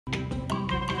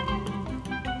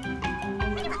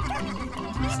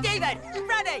Stephen,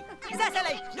 Freddie,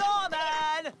 Cecily,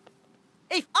 Norman!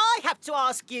 If I have to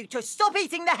ask you to stop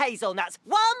eating the hazelnuts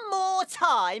one more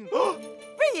time...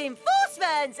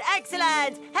 Reinforcements!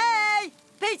 Excellent! Hey!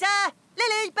 Peter!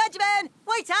 Lily! Benjamin!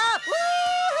 Wait up!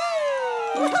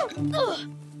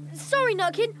 Sorry,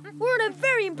 Nutkin. We're on a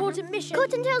very important mission.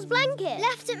 Cottontail's blanket.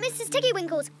 Left at Mrs.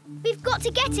 Tiggy-Winkle's. We've got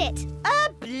to get it.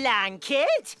 A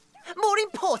blanket? More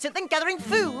important than gathering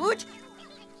food?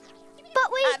 But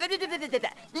we...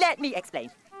 Let me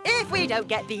explain. If we don't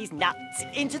get these nuts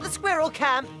into the squirrel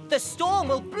camp, the storm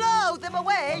will blow them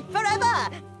away forever.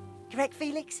 Correct,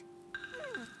 Felix?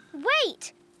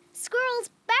 Wait! Squirrels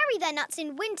bury their nuts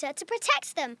in winter to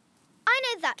protect them. I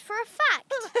know that for a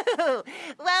fact.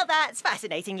 Well, that's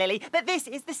fascinating, Lily, but this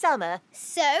is the summer.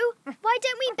 So, why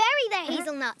don't we bury their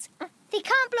hazelnuts? They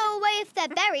can't blow away if they're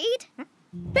buried.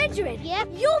 Benjamin, yeah?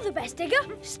 You're the best digger.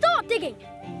 Start digging.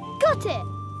 Got it.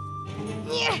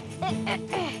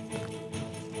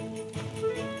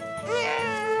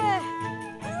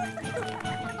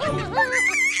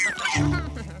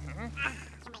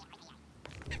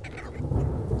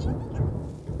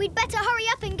 We'd better hurry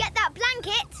up and get that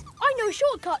blanket. I know a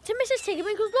shortcut to Mrs.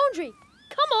 Tiggy-Winkle's laundry.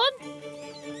 Come on.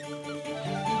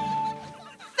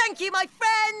 Thank you, my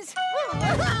friends.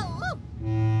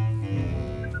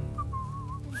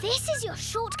 This is your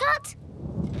shortcut?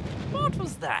 What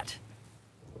was that?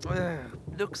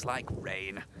 Looks like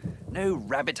rain. No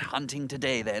rabbit hunting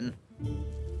today, then.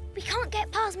 We can't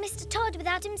get past Mr. Todd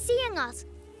without him seeing us.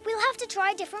 We'll have to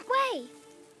try a different way.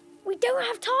 We don't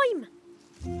have time.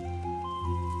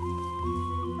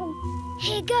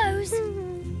 Here goes.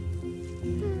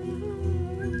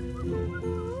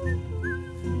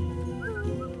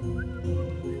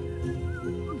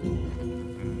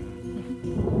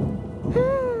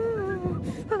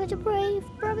 Rabbit are brave,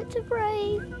 rabbits are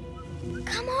brave.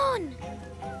 Come on.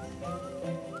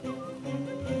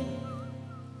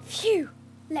 Phew.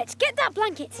 Let's get that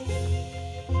blanket.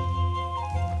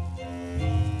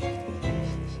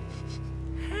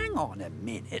 Hang on a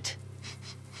minute.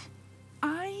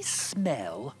 I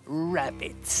smell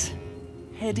rabbits.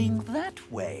 Heading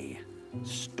that way.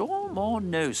 Storm or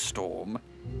no storm,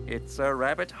 it's a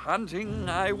rabbit hunting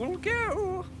I will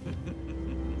go.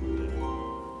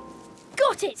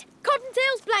 Got it!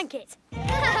 Cottontail's blanket.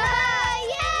 Yeah!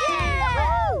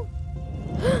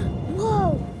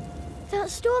 Whoa! That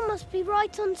storm must be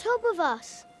right on top of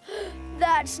us.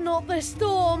 That's not the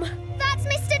storm. That's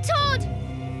Mr. Todd!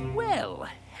 Well,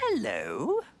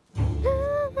 hello.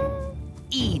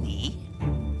 Eeny,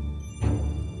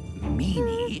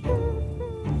 meeny,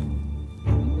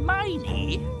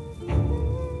 miny.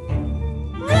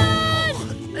 Run!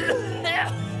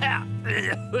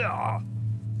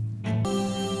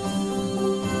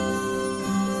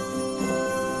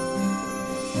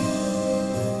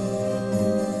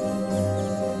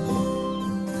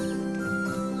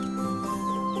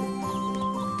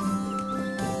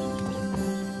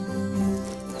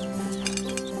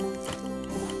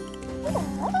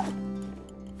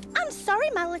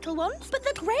 Sorry, my little ones, but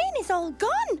the grain is all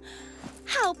gone.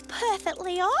 How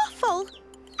perfectly awful.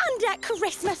 And at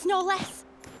Christmas, no less.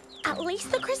 At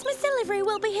least the Christmas delivery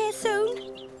will be here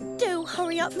soon. Do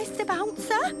hurry up, Mr.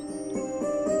 Bouncer.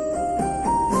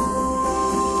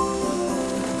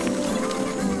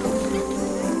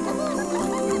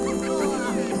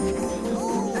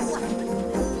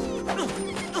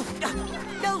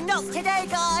 No nuts today,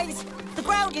 guys. The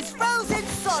ground is frozen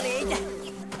solid.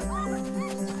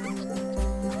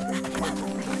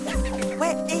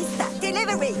 Where is that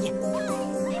delivery?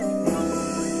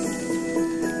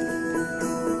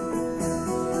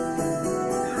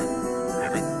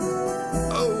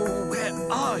 Oh, where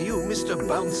are you, Mr.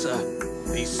 Bouncer?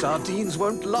 These sardines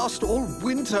won't last all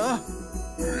winter.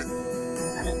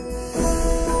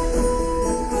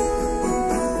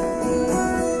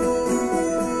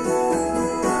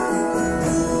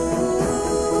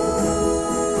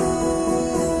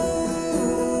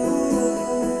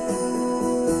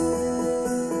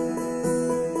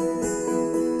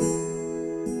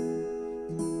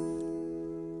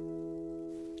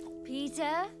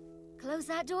 Close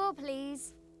that door,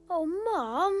 please. Oh,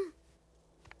 Mum.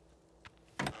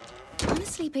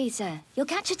 Honestly, Peter, you'll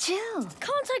catch a chill.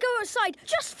 Can't I go outside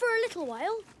just for a little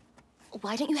while?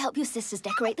 Why don't you help your sisters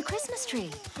decorate the Christmas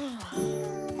tree?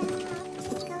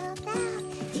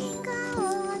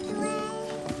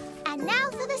 And now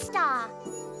for the star.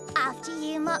 After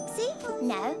you, Mopsy.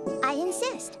 No, I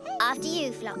insist. After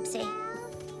you, Flopsy.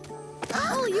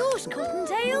 All yours,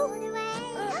 Cottontail.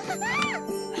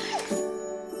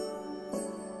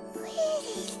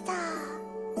 Pretty star.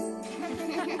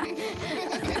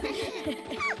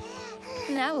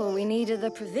 Now all we need are the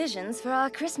provisions for our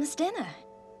Christmas dinner.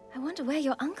 I wonder where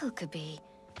your uncle could be.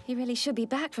 He really should be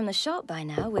back from the shop by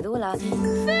now with all our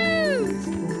food!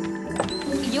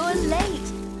 You're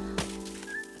late.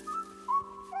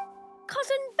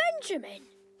 Cousin Benjamin.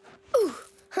 Ooh.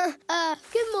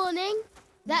 Good morning.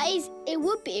 That is, it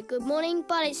would be a good morning,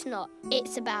 but it's not.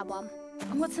 It's a bad one.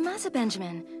 What's the matter,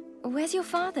 Benjamin? Where's your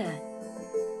father?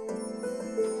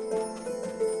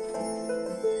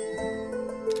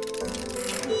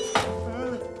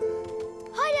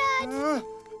 Hi, Dad!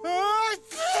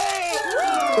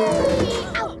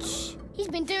 Ouch! He's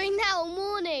been doing that all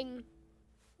morning.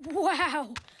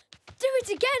 Wow. Do it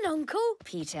again, Uncle.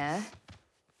 Peter.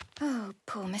 Oh,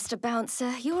 poor Mr.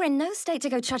 Bouncer. You're in no state to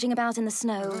go trudging about in the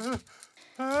snow.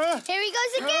 Here he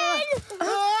goes again!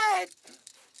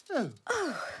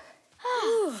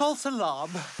 False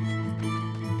alarm.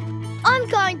 I'm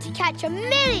going to catch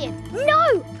 1,000,000,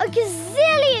 no, a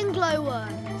gazillion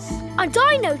glowworms. And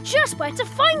I know just where to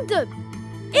find them.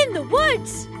 In the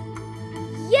woods.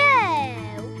 Yeah.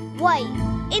 Wait,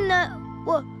 in the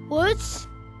woods?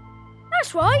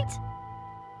 That's right.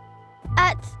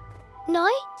 At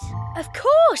night? Of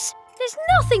course. There's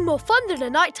nothing more fun than a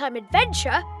nighttime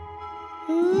adventure.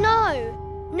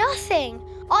 No, nothing.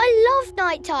 I love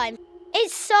nighttime.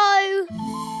 It's so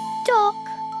dark.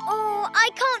 Oh, I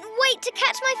can't wait to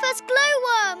catch my first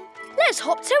glowworm. Let's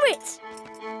hop to it.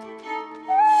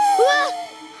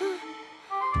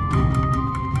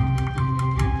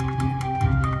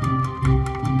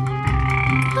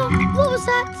 What was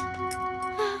that?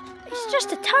 It's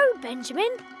just a toad,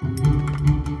 Benjamin.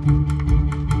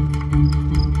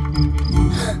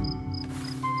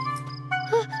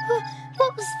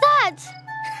 What was that?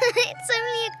 It's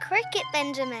only a cricket,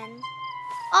 Benjamin.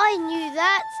 I knew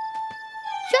that.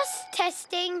 Just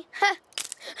testing.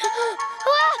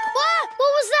 What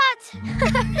was that?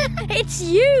 It's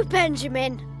you,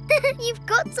 Benjamin. You've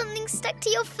got something stuck to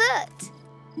your foot.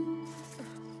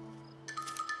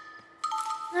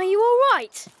 Are you all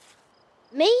right?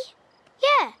 Me?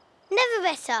 Yeah, never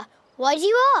better. Why do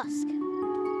you ask?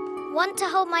 Want to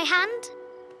hold my hand?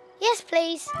 Yes,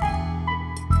 please.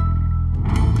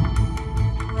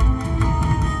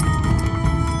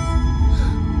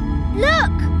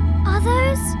 Look! Are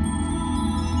those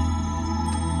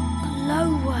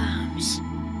glowworms?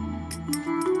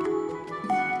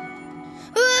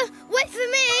 Wait for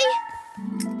me!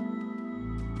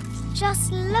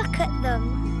 Just look at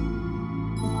them.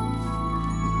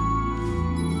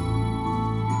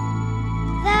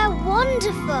 They're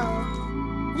wonderful.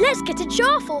 Let's get a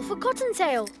jar full for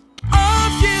Cottontail.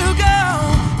 Off you go,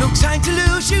 no time to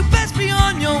lose, you best be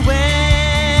on your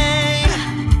way.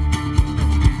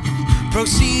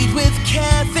 Proceed with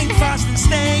care, think fast and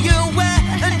stay aware,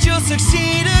 and you'll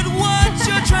succeed at what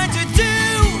you're trying to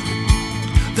do.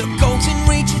 The goal's in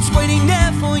reach, it's waiting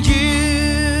there for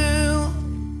you.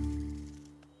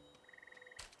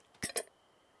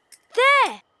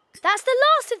 There! That's the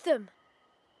last of them.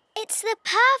 It's the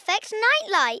perfect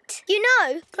nightlight. You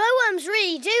know, glowworms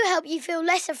really do help you feel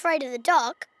less afraid of the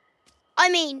dark. I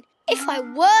mean, if I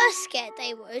were scared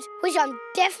they would, which I'm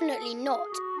definitely not.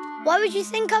 Why would you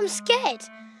think I'm scared?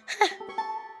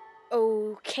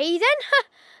 OK then.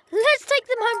 Let's take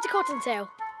them home to Cottontail.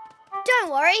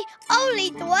 Don't worry, I'll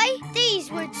lead the way.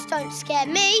 These woods don't scare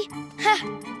me.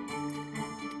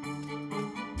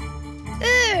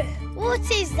 Ugh,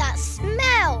 what is that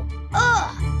smell?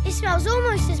 Ugh, it smells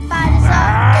almost as bad as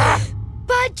a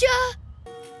badger.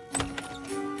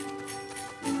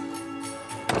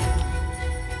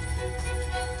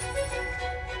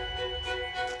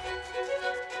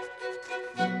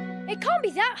 It can't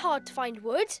be that hard to find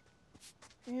wood.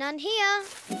 None here.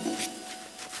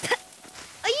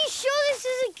 Are you sure this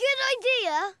is a good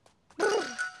idea?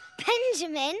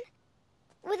 Benjamin,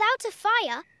 without a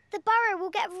fire, the burrow will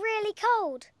get really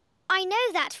cold. I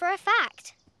know that for a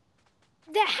fact.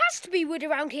 There has to be wood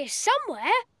around here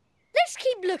somewhere. Let's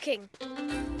keep looking.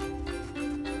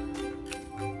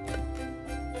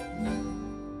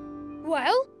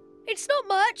 Well, it's not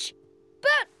much,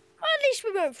 but at least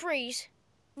we won't freeze.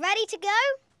 Ready to go?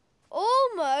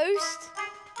 Almost.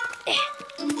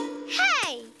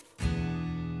 Hey!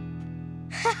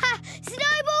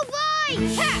 Snowball fight!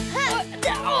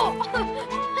 Got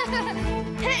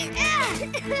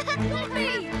me!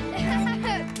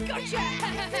 Gotcha!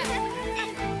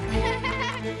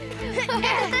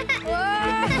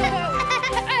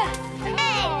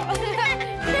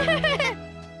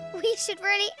 We should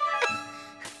really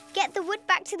get the wood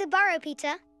back to the burrow,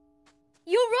 Peter.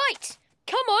 You're right.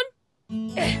 Come on.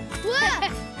 Hey!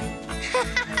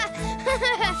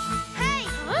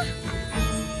 Huh?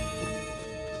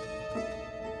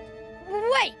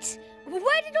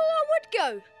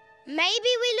 window. Maybe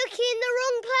we're looking in the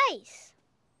wrong place.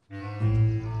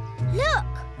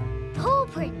 Look! Paw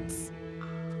prints.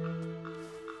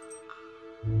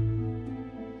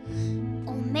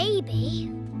 Or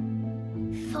maybe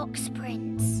fox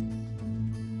prints.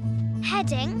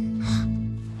 Heading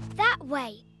that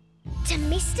way to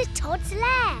Mr. Todd's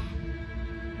lair.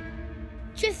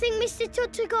 Do you think Mr.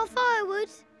 Todd took our firewood?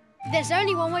 There's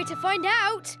only one way to find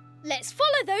out. Let's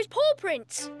follow those paw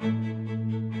prints.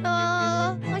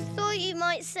 I thought you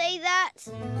might say that.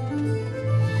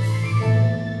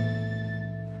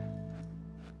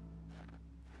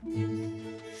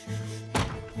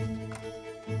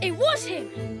 It was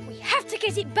him. We have to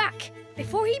get it back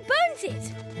before he burns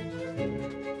it.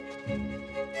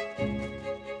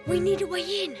 We need a way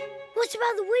in. What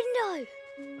about the window?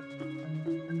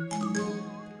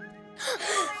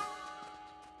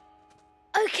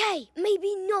 Okay,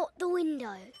 maybe not the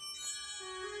window.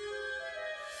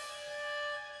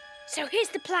 So here's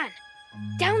the plan.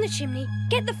 Down the chimney,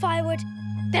 get the firewood,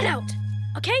 then out.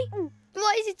 OK?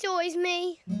 Why is it always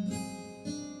me?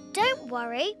 Don't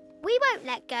worry, we won't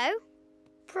let go.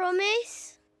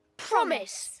 Promise?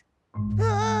 Promise.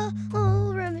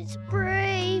 Oh, rabbits are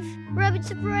brave.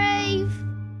 Rabbits are brave.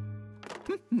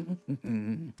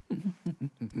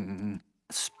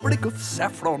 A sprig of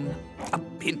saffron, a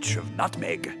pinch of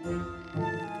nutmeg.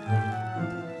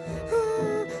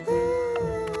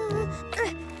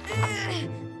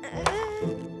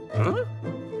 Huh?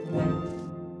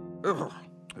 Ugh.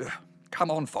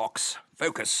 Come on, Fox.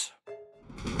 Focus.